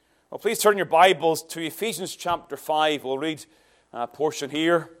Well, please turn your Bibles to Ephesians chapter 5. We'll read a portion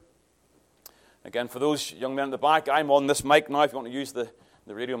here. Again, for those young men at the back, I'm on this mic now. If you want to use the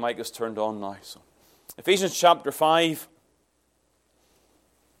radio mic, is turned on now. So, Ephesians chapter 5.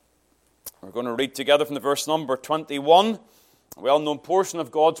 We're going to read together from the verse number 21, a well-known portion of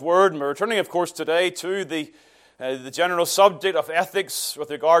God's Word. And we're returning, of course, today to the general subject of ethics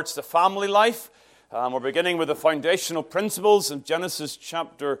with regards to family life. We're beginning with the foundational principles in Genesis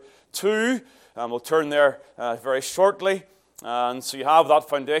chapter 2. We'll turn there very shortly. And so you have that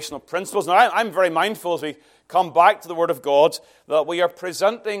foundational principles. Now, I'm very mindful as we come back to the Word of God that we are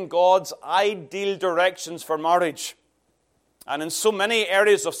presenting God's ideal directions for marriage. And in so many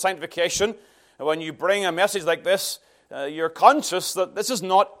areas of sanctification, when you bring a message like this, you're conscious that this is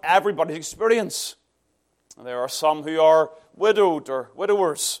not everybody's experience. There are some who are widowed or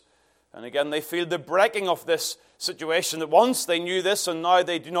widowers. And again, they feel the breaking of this situation, that once they knew this and now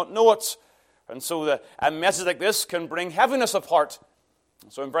they do not know it. And so a message like this can bring heaviness of heart.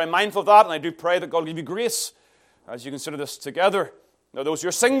 So I'm very mindful of that, and I do pray that God will give you grace as you consider this together. Now, those who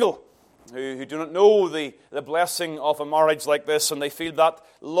are single, who do not know the blessing of a marriage like this, and they feel that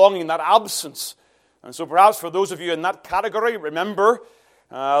longing, that absence. And so perhaps for those of you in that category, remember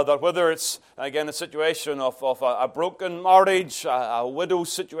that whether it's, again, a situation of a broken marriage, a widow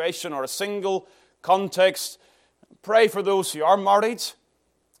situation, or a single context, pray for those who are married,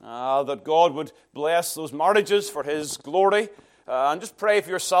 that God would bless those marriages for His glory, and just pray for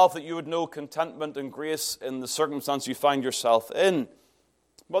yourself that you would know contentment and grace in the circumstance you find yourself in.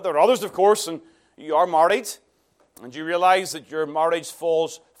 But there are others, of course, and you are married, and you realize that your marriage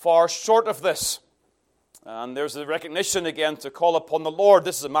falls far short of this. And there's the recognition again to call upon the Lord.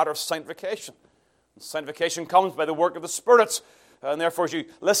 This is a matter of sanctification. Sanctification comes by the work of the Spirit. And therefore, as you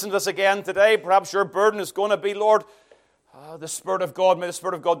listen to this again today, perhaps your burden is going to be, Lord, the Spirit of God, may the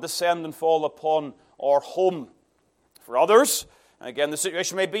Spirit of God descend and fall upon our home. For others, again, the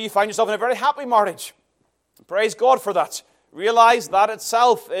situation may be you find yourself in a very happy marriage. Praise God for that. Realize that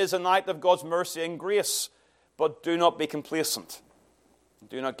itself is an act of God's mercy and grace. But do not be complacent.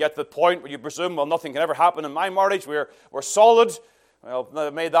 Do not get to the point where you presume, well, nothing can ever happen in my marriage. We're solid.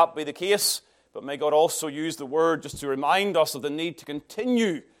 Well, may that be the case. But may God also use the Word just to remind us of the need to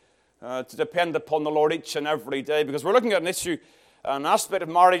continue to depend upon the Lord each and every day. Because we're looking at an issue, an aspect of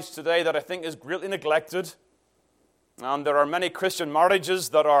marriage today that I think is greatly neglected. And there are many Christian marriages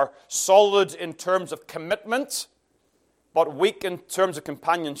that are solid in terms of commitment, but weak in terms of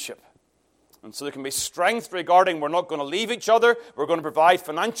companionship. And so there can be strength regarding we're not going to leave each other, we're going to provide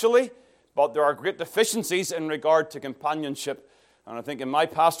financially, but there are great deficiencies in regard to companionship. And I think in my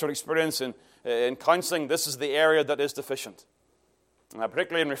pastoral experience in counseling, this is the area that is deficient,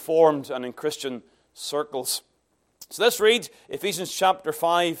 particularly in Reformed and in Christian circles. So let's read Ephesians chapter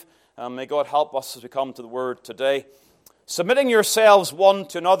 5. May God help us as we come to the Word today. Submitting yourselves one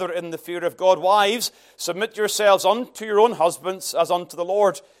to another in the fear of God. Wives, submit yourselves unto your own husbands as unto the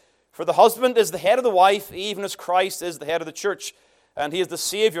Lord. For the husband is the head of the wife, even as Christ is the head of the church, and He is the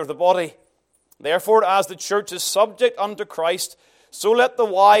Savior of the body. Therefore, as the church is subject unto Christ, so let the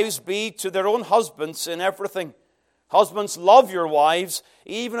wives be to their own husbands in everything. Husbands, love your wives,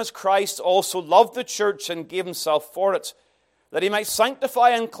 even as Christ also loved the church and gave Himself for it, that He might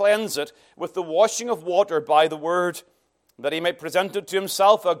sanctify and cleanse it with the washing of water by the word, that He might present it to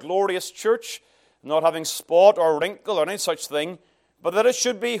Himself a glorious church, not having spot or wrinkle or any such thing, but that it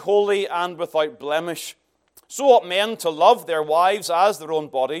should be holy and without blemish. So ought men to love their wives as their own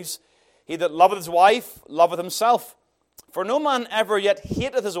bodies. He that loveth his wife loveth himself. For no man ever yet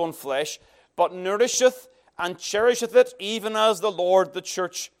hateth his own flesh, but nourisheth and cherisheth it, even as the Lord the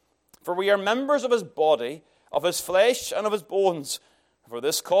church. For we are members of His body, of His flesh and of His bones. For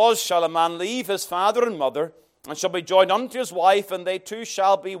this cause shall a man leave his father and mother, and shall be joined unto his wife, and they two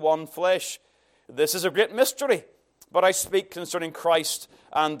shall be one flesh. This is a great mystery, but I speak concerning Christ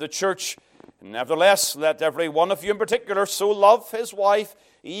and the church. Nevertheless, let every one of you in particular so love his wife,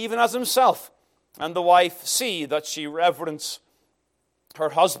 even as himself, and the wife see that she reverence her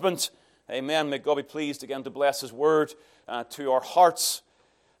husband. Amen. May God be pleased again to bless His Word to our hearts.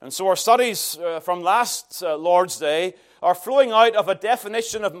 And so our studies from last Lord's Day are flowing out of a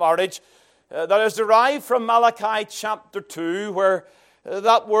definition of marriage that is derived from Malachi chapter 2, where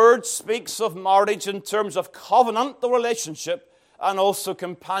that word speaks of marriage in terms of covenantal relationship and also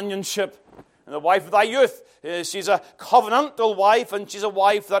companionship. And the wife of thy youth, she's a covenantal wife, and she's a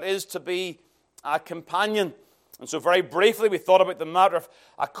wife that is to be a companion. And so very briefly, we thought about the matter of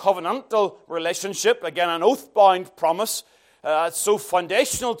a covenantal relationship, again an oath-bound promise, so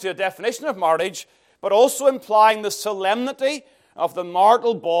foundational to a definition of marriage, but also implying the solemnity of the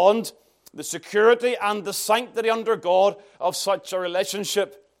marital bond, the security and the sanctity under God of such a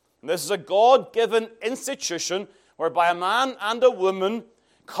relationship. And this is a God-given institution whereby a man and a woman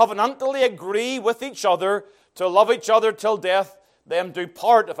covenantally agree with each other to love each other till death them do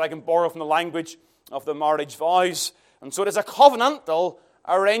part, if I can borrow from the language of the marriage vows. And so it is a covenantal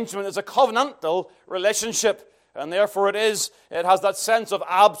arrangement, it's a covenantal relationship, and therefore it has that sense of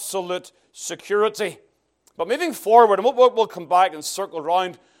absolute security. But moving forward, and we'll come back and circle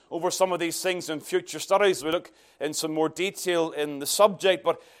around over some of these things in future studies. We look in some more detail in the subject.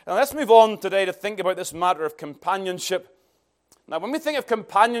 But let's move on today to think about this matter of companionship. Now, when we think of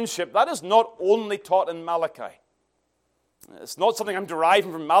companionship, that is not only taught in Malachi. It's not something I'm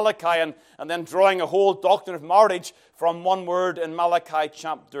deriving from Malachi and then drawing a whole doctrine of marriage from one word in Malachi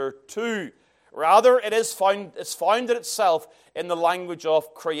chapter 2. Rather, it's founded itself in the language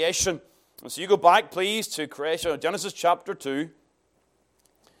of creation. And so you go back, please, to creation, Genesis chapter 2.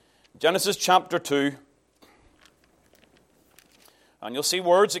 Genesis chapter 2. And you'll see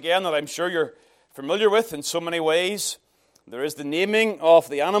words again that I'm sure you're familiar with in so many ways. There is the naming of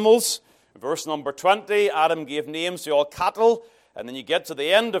the animals. Verse number 20, Adam gave names to all cattle. And then you get to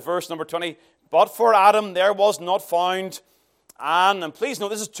the end of verse number 20. But for Adam there was not found and please note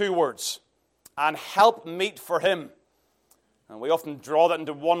this is two words, and helpmeet for him. And we often draw that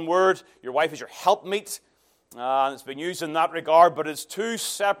into one word. Your wife is your helpmeet. And it's been used in that regard, but it's two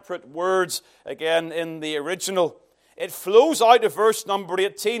separate words again in the original. It flows out of verse number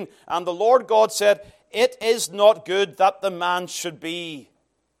 18. And the Lord God said, "It is not good that the man should be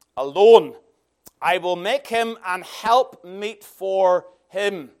alone. I will make him an helpmeet for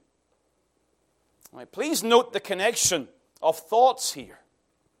him." Now, please note the connection of thoughts here.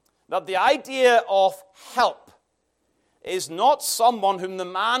 That the idea of help is not someone whom the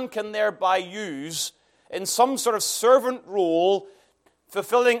man can thereby use in some sort of servant role,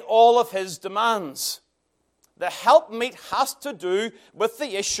 fulfilling all of his demands. The helpmeet has to do with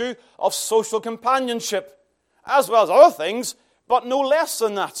the issue of social companionship, as well as other things, but no less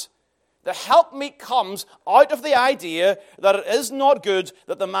than that. The helpmeet comes out of the idea that it is not good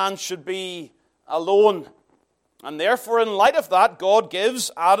that the man should be alone. And therefore, in light of that, God gives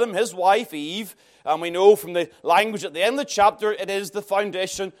Adam his wife Eve, and we know from the language at the end of the chapter, it is the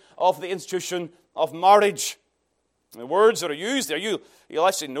foundation of the institution of marriage. The words that are used there, you'll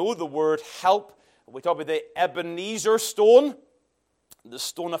actually know the word help. We talk about the Ebenezer stone, the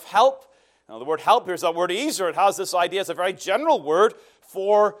stone of help. Now, the word help here is that word ezer. It has this idea, it's a very general word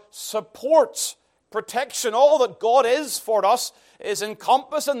for support, protection. All that God is for us is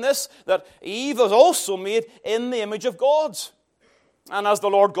encompassed in this, that Eve was also made in the image of God. And as the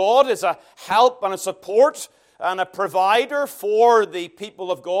Lord God is a help and a support and a provider for the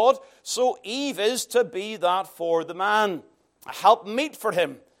people of God, so Eve is to be that for the man, a helpmeet for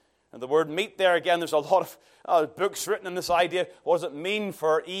him. And the word meet there, again, there's a lot of books written in this idea. What does it mean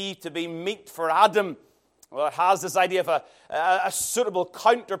for Eve to be meet for Adam? Well, it has this idea of a suitable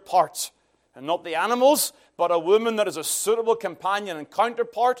counterpart. And not the animals, but a woman that is a suitable companion and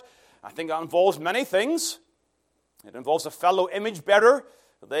counterpart. I think that involves many things. It involves a fellow image bearer.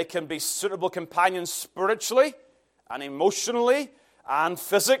 They can be suitable companions spiritually and emotionally and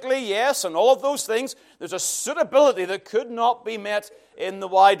physically, yes, and all of those things. There's a suitability that could not be met in the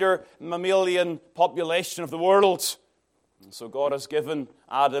wider mammalian population of the world. And so God has given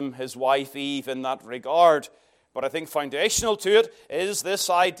Adam his wife Eve in that regard. But I think foundational to it is this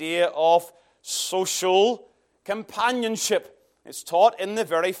idea of social companionship. It's taught in the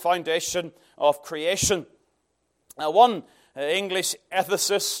very foundation of creation. Now, one English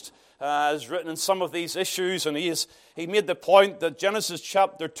ethicist has written in some of these issues, and he made the point that Genesis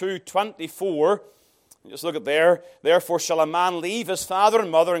chapter 2:24, just look at there, "Therefore shall a man leave his father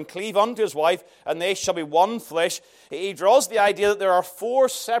and mother and cleave unto his wife, and they shall be one flesh." He draws the idea that there are four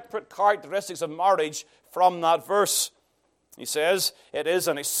separate characteristics of marriage from that verse. He says it is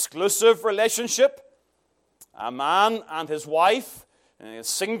an exclusive relationship, a man and his wife,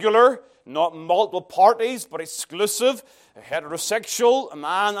 singular, not multiple parties, but exclusive, heterosexual, a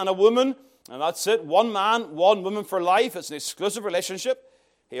man and a woman, and that's it, one man, one woman for life. It's an exclusive relationship.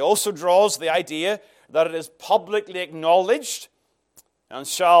 He also draws the idea that it is publicly acknowledged, and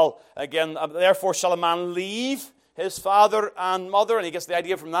therefore shall a man leave his father and mother, and he gets the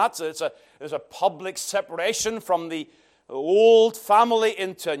idea from that. So there's a public separation from the old family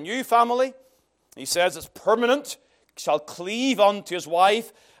into a new family. He says it's permanent, shall cleave unto his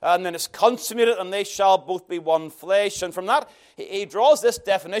wife, and then it's consummated, and they shall both be one flesh. And from that, he draws this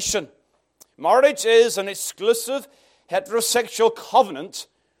definition. Marriage is an exclusive heterosexual covenant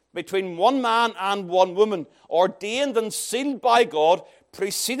between one man and one woman, ordained and sealed by God,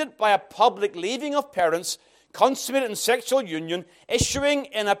 preceded by a public leaving of parents, consummated in sexual union, issuing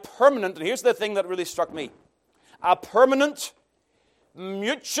in a permanent, and here's the thing that really struck me, a permanent,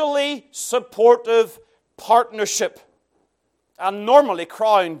 mutually supportive partnership, and normally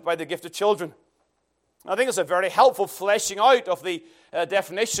crowned by the gift of children. I think it's a very helpful fleshing out of the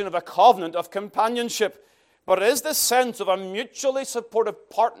definition of a covenant of companionship. But it is this sense of a mutually supportive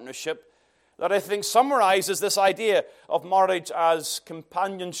partnership that I think summarizes this idea of marriage as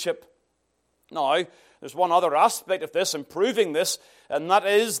companionship. Now, there's one other aspect of this, improving this, and that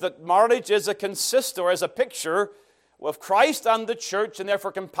is that marriage is a picture of Christ and the church, and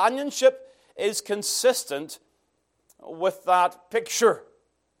therefore companionship is consistent with that picture.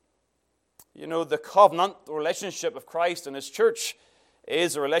 You know, the covenant, the relationship of Christ and his church,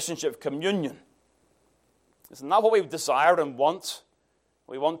 is a relationship of communion. Isn't that what we desire and want?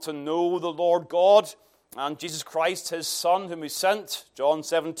 We want to know the Lord God and Jesus Christ, his Son, whom he sent, John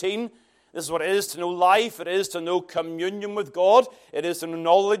 17. This is what it is to know life. It is to know communion with God. It is to know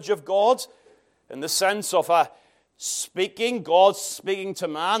knowledge of God in the sense of speaking, God speaking to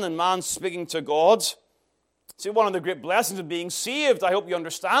man and man speaking to God. See, one of the great blessings of being saved, I hope you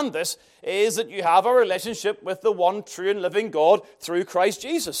understand this, is that you have a relationship with the one true and living God through Christ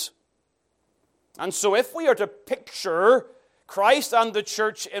Jesus. And so if we are to picture Christ and the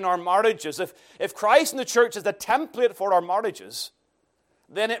church in our marriages, if Christ and the church is the template for our marriages,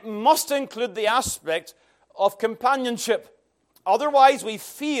 then it must include the aspect of companionship. Otherwise, we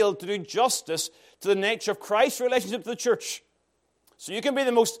fail to do justice to the nature of Christ's relationship to the church. So you can be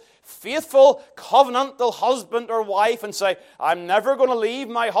the most faithful, covenantal husband or wife and say, I'm never going to leave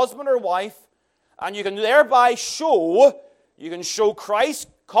my husband or wife. And you can thereby show Christ's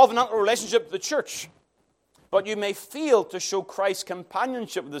covenantal relationship to the church. But you may fail to show Christ's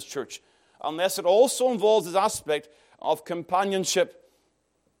companionship with this church unless it also involves this aspect of companionship.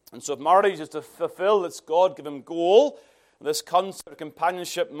 And so if marriage is to fulfill its God-given goal, this concept of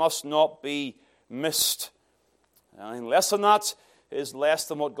companionship must not be missed. Anything less than that is less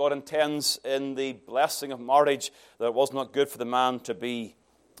than what God intends in the blessing of marriage, that it was not good for the man to be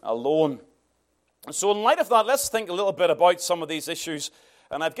alone. And so in light of that, let's think a little bit about some of these issues.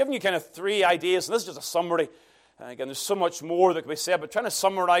 And I've given you kind of three ideas, and this is just a summary. Again, there's so much more that can be said, but trying to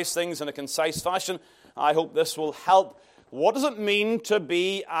summarize things in a concise fashion, I hope this will help. What does it mean to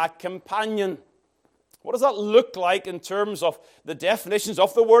be a companion? What does that look like in terms of the definitions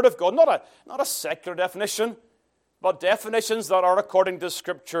of the Word of God? Not a secular definition, but definitions that are according to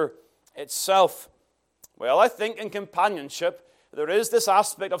Scripture itself. Well, I think in companionship, there is this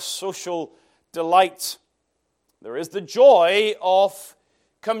aspect of social delight. There is the joy of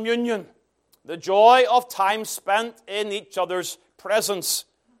communion, the joy of time spent in each other's presence,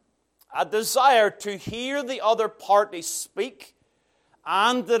 a desire to hear the other party speak,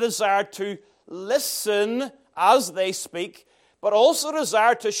 and the desire to listen as they speak, but also a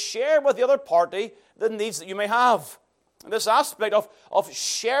desire to share with the other party the needs that you may have. And this aspect of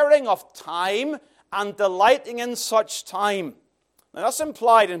sharing of time and delighting in such time. Now that's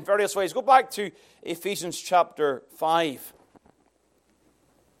implied in various ways. Go back to Ephesians chapter 5.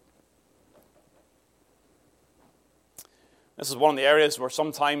 This is one of the areas where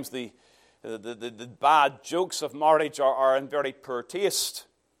sometimes the bad jokes of marriage are in very poor taste.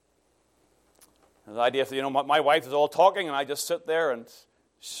 The idea of, my wife is all talking and I just sit there and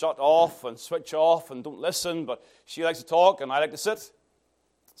shut off and switch off and don't listen, but she likes to talk and I like to sit.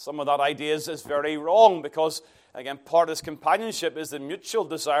 Some of that idea is very wrong because, again, part of this companionship is the mutual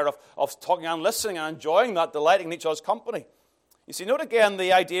desire of talking and listening and enjoying that, delighting in each other's company. You see, note again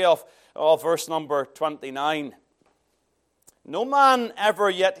the idea of verse number 29. No man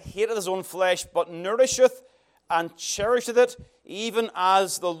ever yet hated his own flesh, but nourisheth and cherisheth it, even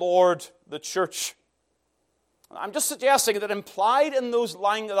as the Lord the church. I'm just suggesting that implied in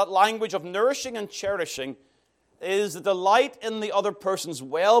that language of nourishing and cherishing is the delight in the other person's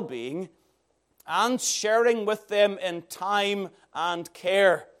well-being and sharing with them in time and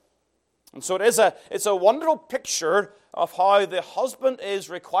care. And so it's a wonderful picture of how the husband is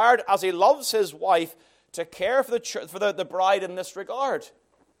required, as he loves his wife, to care for the bride in this regard,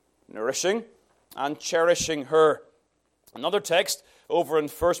 nourishing and cherishing her. Another text over in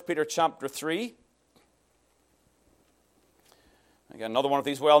 1 Peter chapter 3. Again, another one of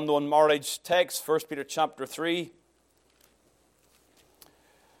these well-known marriage texts, 1 Peter chapter 3.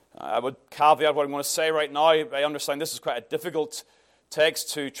 I would caveat what I'm going to say right now. I understand this is quite a difficult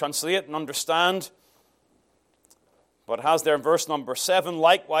text to translate and understand. But it has there in verse number 7,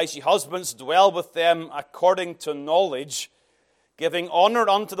 likewise, ye husbands, dwell with them according to knowledge, giving honor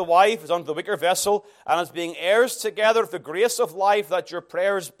unto the wife as unto the weaker vessel, and as being heirs together of the grace of life, that your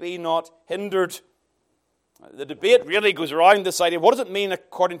prayers be not hindered. The debate really goes around this idea, what does it mean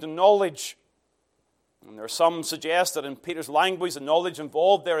according to knowledge? And there are some suggest that in Peter's language, the knowledge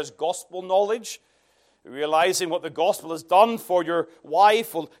involved there is gospel knowledge. Realizing what the gospel has done for your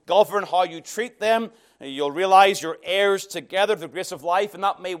wife will govern how you treat them. You'll realize you're heirs together of the grace of life, and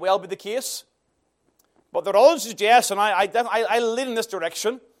that may well be the case. But there are others who suggest, and I lean in this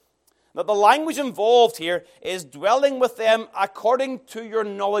direction, that the language involved here is dwelling with them according to your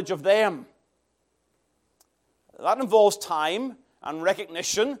knowledge of them. That involves time and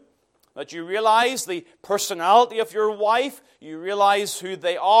recognition, that you realize the personality of your wife, you realize who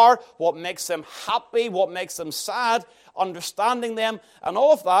they are, what makes them happy, what makes them sad, understanding them, and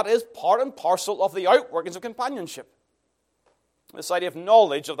all of that is part and parcel of the outworkings of companionship. This idea of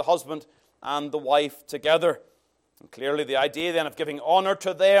knowledge of the husband and the wife together. And clearly the idea then of giving honor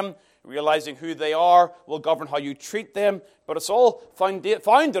to them, realizing who they are, will govern how you treat them, but it's all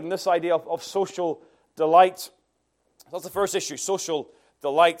founded in this idea of social delight. That's the first issue, social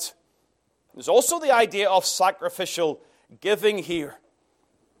delight. There's also the idea of sacrificial giving here.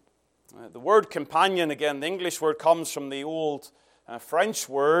 The word companion, again, the English word comes from the old French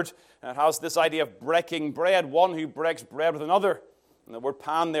word. It has this idea of breaking bread, one who breaks bread with another. And the word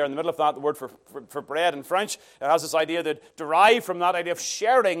pain there in the middle of that, the word for bread in French, it has this idea that derived from that idea of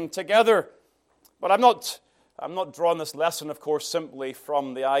sharing together. But I'm not drawing this lesson, of course, simply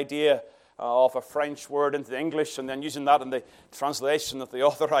from the idea of a French word into the English and then using that in the translation of the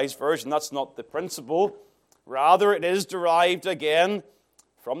Authorized Version. That's not the principle. Rather, it is derived again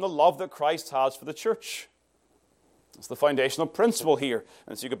from the love that Christ has for the church. It's the foundational principle here.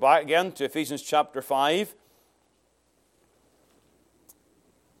 And so you go back again to Ephesians chapter 5.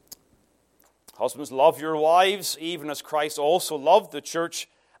 Husbands, love your wives, even as Christ also loved the church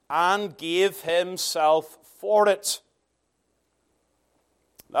and gave himself for it.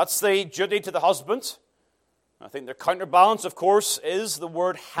 That's the duty to the husband. I think the counterbalance, of course, is the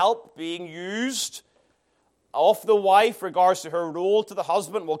word help being used of the wife in regards to her role to the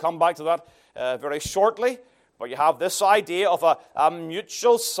husband. We'll come back to that very shortly. But you have this idea of a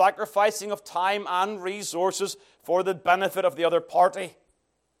mutual sacrificing of time and resources for the benefit of the other party.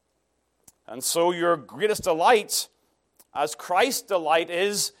 And so your greatest delight, as Christ's delight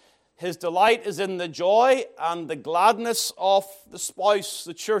is, his delight is in the joy and the gladness of the spouse,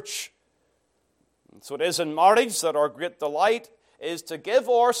 the church. And so it is in marriage that our great delight is to give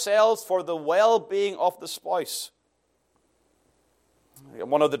ourselves for the well-being of the spouse.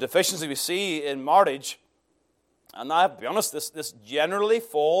 One of the deficiencies we see in marriage, and I have to be honest, this generally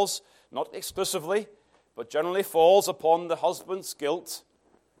falls, not exclusively, but generally falls upon the husband's guilt.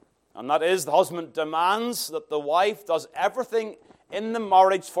 And that is, the husband demands that the wife does everything in the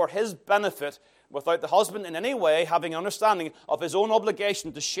marriage for his benefit without the husband in any way having an understanding of his own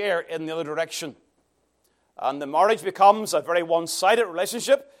obligation to share in the other direction. And the marriage becomes a very one-sided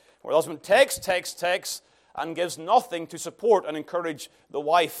relationship where the husband takes, and gives nothing to support and encourage the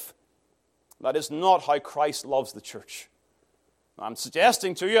wife. That is not how Christ loves the church. I'm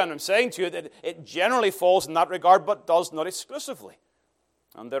suggesting to you, and I'm saying to you, that it generally falls in that regard, but does not exclusively.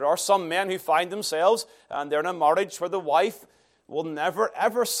 And there are some men who find themselves, and they're in a marriage where the wife will never,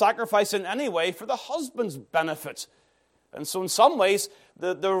 ever sacrifice in any way for the husband's benefit. And so in some ways,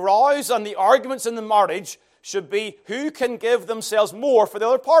 the rows and the arguments in the marriage should be who can give themselves more for the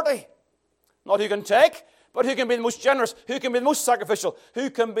other party. Not who can take, but who can be the most generous, who can be the most sacrificial, who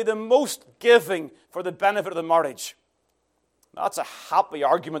can be the most giving for the benefit of the marriage. That's a happy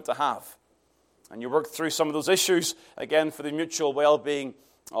argument to have. And you work through some of those issues, again, for the mutual well-being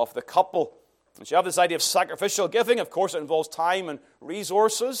of the couple. And so you have this idea of sacrificial giving. Of course, it involves time and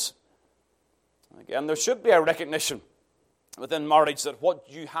resources. Again, there should be a recognition within marriage that what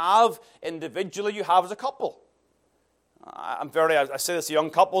you have individually, you have as a couple. I say this to young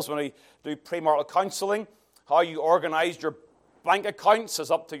couples when we do premarital counseling. How you organize your bank accounts is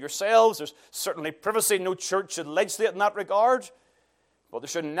up to yourselves. There's certainly privacy. No church should legislate in that regard. But there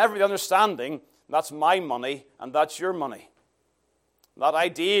should never be the understanding that's my money and that's your money. That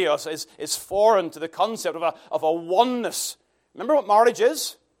idea is foreign to the concept of a oneness. Remember what marriage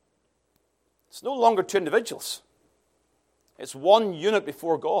is? It's no longer two individuals. It's one unit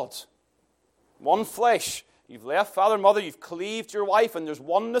before God. One flesh. You've left father and mother, you've cleaved to your wife, and there's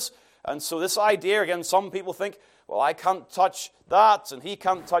oneness. And so this idea, again, some people think, well, I can't touch that, and he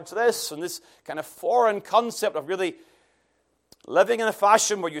can't touch this, and this kind of foreign concept of really living in a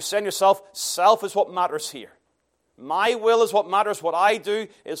fashion where you say to yourself, self is what matters here. My will is what matters. What I do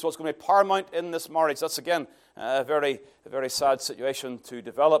is what's going to be paramount in this marriage. That's, again, A very sad situation to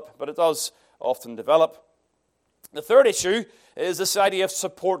develop, but it does often develop. The third issue is this idea of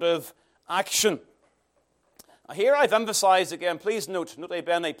supportive action. Now here I've emphasized again, please note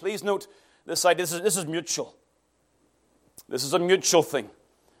bene, please note this idea, this is mutual. This is a mutual thing.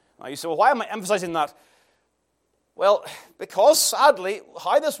 Now you say, well, why am I emphasizing that? Well, because sadly,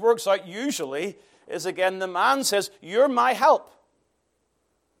 how this works out usually is, again, the man says, you're my help.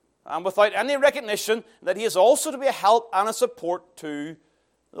 And without any recognition that he is also to be a help and a support to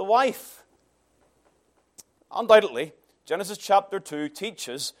the wife. Undoubtedly, Genesis chapter 2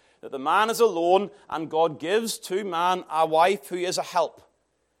 teaches that the man is alone and God gives to man a wife who is a help.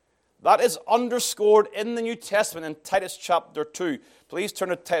 That is underscored in the New Testament in Titus chapter 2. Please turn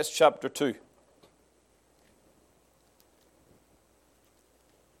to Titus chapter 2.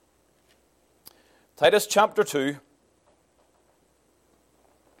 Titus chapter 2.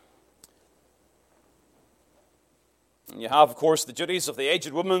 You have, of course, the duties of the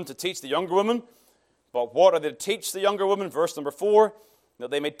aged woman to teach the younger woman. But what are they to teach the younger woman? Verse number 4. That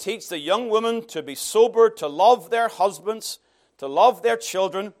they may teach the young women to be sober, to love their husbands, to love their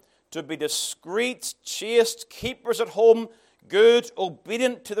children, to be discreet, chaste, keepers at home, good,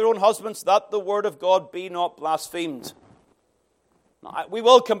 obedient to their own husbands, that the word of God be not blasphemed. Now, we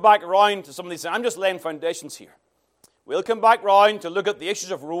will come back around to some of these. I'm just laying foundations here. We'll come back round to look at the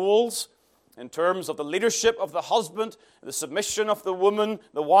issues of rules in terms of the leadership of the husband, the submission of the woman,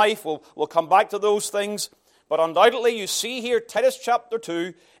 the wife. We'll come back to those things. But undoubtedly, you see here, Titus chapter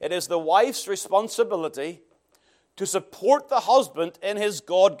 2, it is the wife's responsibility to support the husband in his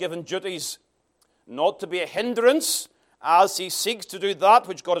God-given duties, not to be a hindrance as he seeks to do that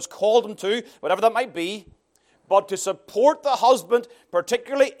which God has called him to, whatever that might be, but to support the husband,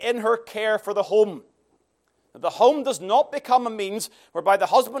 particularly in her care for the home. The home does not become a means whereby the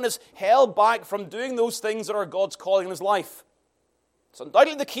husband is held back from doing those things that are God's calling in his life. It's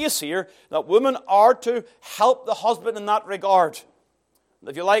undoubtedly the case here that women are to help the husband in that regard.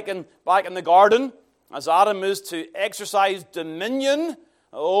 If you like, back in the garden, as Adam is to exercise dominion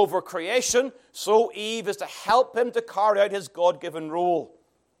over creation, so Eve is to help him to carry out his God-given role.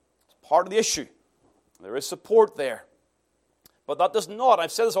 It's part of the issue. There is support there. But that does not,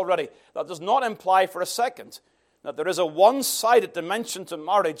 I've said this already, that does not imply for a second that there is a one-sided dimension to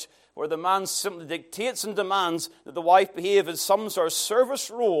marriage where the man simply dictates and demands that the wife behave in some sort of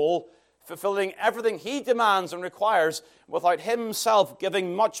service role, fulfilling everything he demands and requires without himself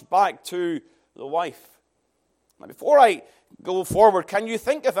giving much back to the wife. Now, before I go forward, can you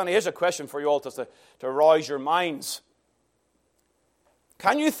think of any, here's a question for you all to rouse your minds.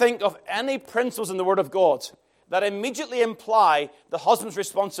 Can you think of any principles in the Word of God that immediately imply the husband's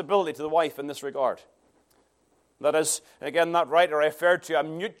responsibility to the wife in this regard? That is, again, that writer referred to a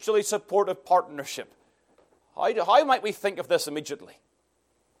mutually supportive partnership. How might we think of this immediately?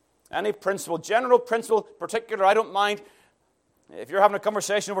 Any principle, general principle, particular, I don't mind. If you're having a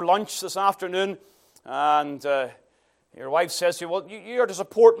conversation over lunch this afternoon and your wife says to you, well, you're to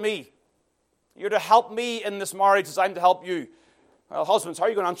support me. You're to help me in this marriage as I'm to help you. Well, husbands, how are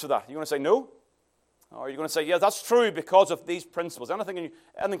you going to answer that? Are you going to say no? Or are you going to say, yeah, that's true because of these principles? Anything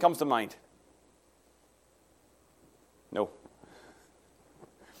comes to mind? No.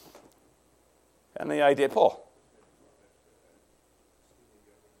 Any idea, Paul?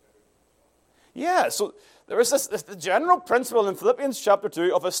 Yeah, so there is this general principle in Philippians chapter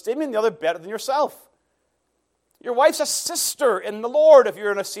 2 of esteeming the other better than yourself. Your wife's a sister in the Lord if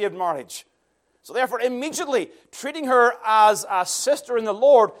you're in a saved marriage. So therefore, immediately treating her as a sister in the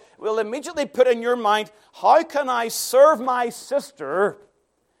Lord will immediately put in your mind, how can I serve my sister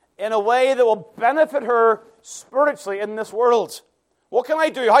in a way that will benefit her spiritually in this world? What can I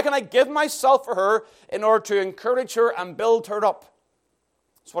do? How can I give myself for her in order to encourage her and build her up?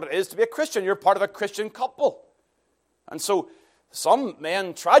 That's what it is to be a Christian. You're part of a Christian couple. And so some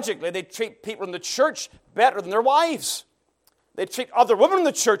men, tragically, they treat people in the church better than their wives. They treat other women in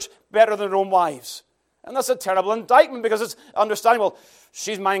the church better than their own wives. And that's a terrible indictment because it's understanding, well,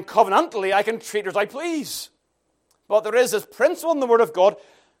 she's mine covenantally, I can treat her as I please. But there is this principle in the Word of God,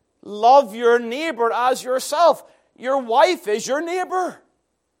 love your neighbor as yourself. Your wife is your neighbor.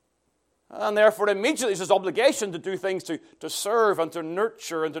 And therefore, immediately, it's his obligation to do things to serve and to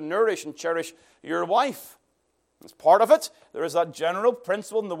nurture and to nourish and cherish your wife. As part of it, there is that general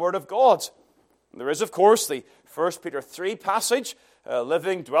principle in the Word of God. There is, of course, the 1 Peter 3 passage,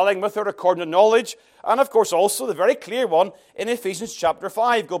 dwelling with her according to knowledge, and, of course, also the very clear one in Ephesians chapter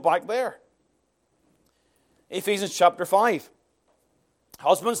 5. Go back there. Ephesians chapter 5.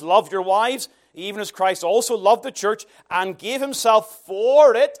 Husbands, love your wives even as Christ also loved the church and gave himself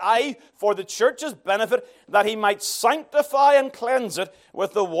for it, for the church's benefit, that he might sanctify and cleanse it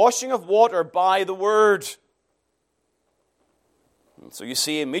with the washing of water by the word. And so you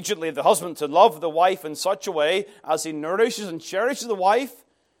see immediately the husband to love the wife in such a way as he nourishes and cherishes the wife.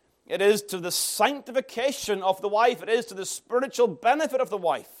 It is to the sanctification of the wife. It is to the spiritual benefit of the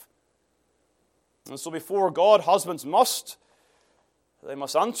wife. And so before God, husbands must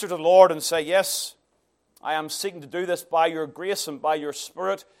answer to the Lord and say, yes, I am seeking to do this by your grace and by your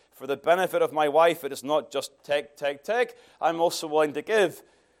Spirit for the benefit of my wife. It is not just take. I'm also willing to give.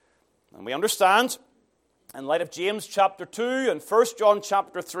 And we understand, in light of James chapter 2 and 1 John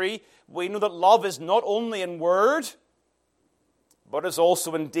chapter 3, we know that love is not only in word, but is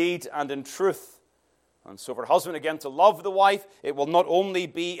also in deed and in truth. And so for a husband, again, to love the wife, it will not only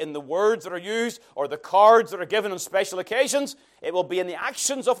be in the words that are used or the cards that are given on special occasions, it will be in the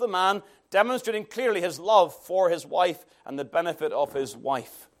actions of the man, demonstrating clearly his love for his wife and the benefit of his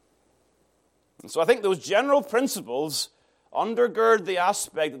wife. And so I think those general principles undergird the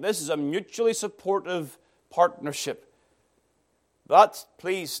aspect that this is a mutually supportive partnership. But,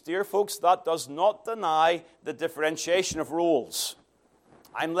 please, dear folks, that does not deny the differentiation of roles.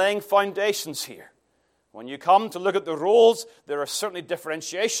 I'm laying foundations here. When you come to look at the roles, there is certainly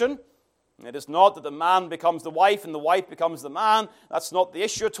differentiation. It is not that the man becomes the wife and the wife becomes the man. That's not the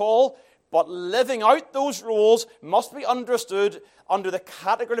issue at all. But living out those roles must be understood under the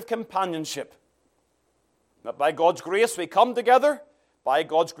category of companionship. That by God's grace we come together, by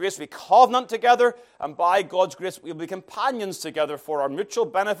God's grace we covenant together, and by God's grace we will be companions together for our mutual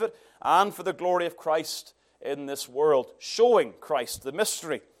benefit and for the glory of Christ in this world, showing Christ, the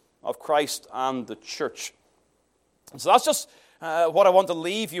mystery of Christ and the church. So that's just what I want to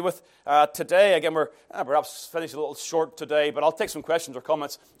leave you with today. Again, we're perhaps finished a little short today, but I'll take some questions or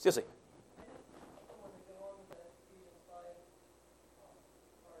comments. Stacey.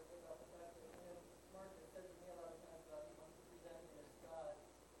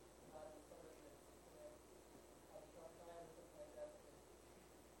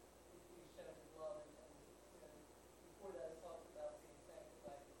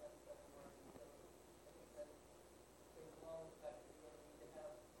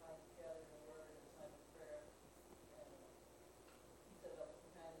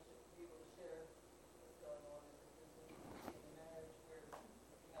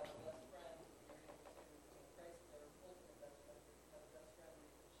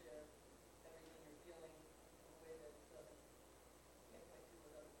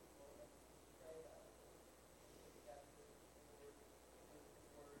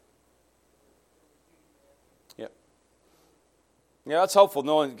 Yeah, that's helpful.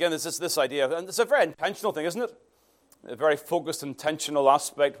 No, again, it's this idea, and it's a very intentional thing, isn't it? A very focused, intentional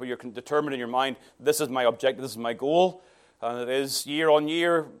aspect where you're determined in your mind, this is my objective, this is my goal. And it is year on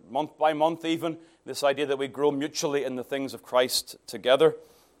year, month by month even, this idea that we grow mutually in the things of Christ together.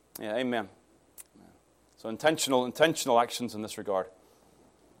 Yeah, amen. So intentional actions in this regard.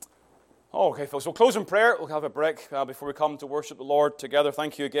 Okay, folks, we'll close in prayer. We'll have a break before we come to worship the Lord together.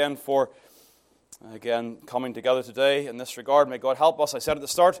 Thank you again for coming together today in this regard. May God help us. I said at the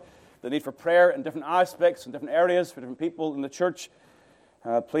start, the need for prayer in different aspects, in different areas, for different people in the church.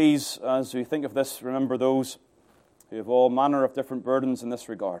 Please, as we think of this, remember those who have all manner of different burdens in this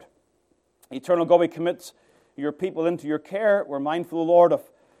regard. Eternal God, we commit your people into your care. We're mindful, Lord, of,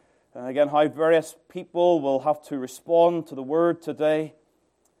 again, how various people will have to respond to the word today.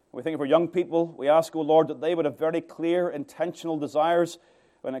 We think of our young people. We ask, O Lord, that they would have very clear, intentional desires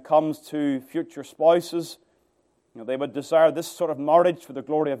when it comes to future spouses. They would desire this sort of marriage for the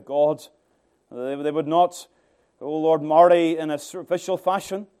glory of God. They would not, O Lord, marry in a superficial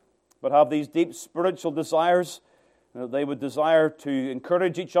fashion, but have these deep spiritual desires. They would desire to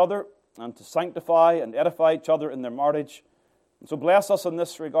encourage each other and to sanctify and edify each other in their marriage. And so bless us in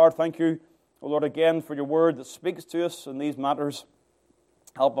this regard. Thank you, O Lord, again for your word that speaks to us in these matters.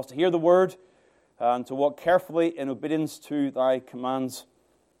 Help us to hear the word and to walk carefully in obedience to thy commands.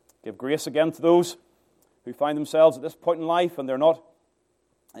 Give grace again to those who find themselves at this point in life and they're not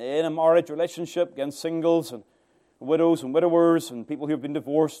in a marriage relationship, again, singles and widows and widowers and people who have been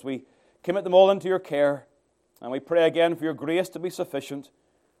divorced. We commit them all into your care, and we pray again for your grace to be sufficient.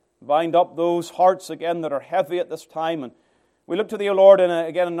 Bind up those hearts again that are heavy at this time, and we look to thee, O Lord, in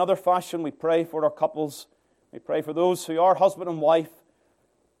another fashion. We pray for our couples. We pray for those who are husband and wife,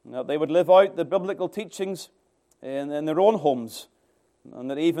 that they would live out the biblical teachings in their own homes, and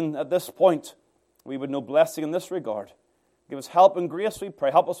that even at this point, we would know blessing in this regard. Give us help and grace, we pray.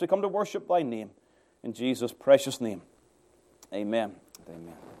 Help us to come to worship thy name. In Jesus' precious name. Amen.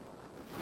 Amen.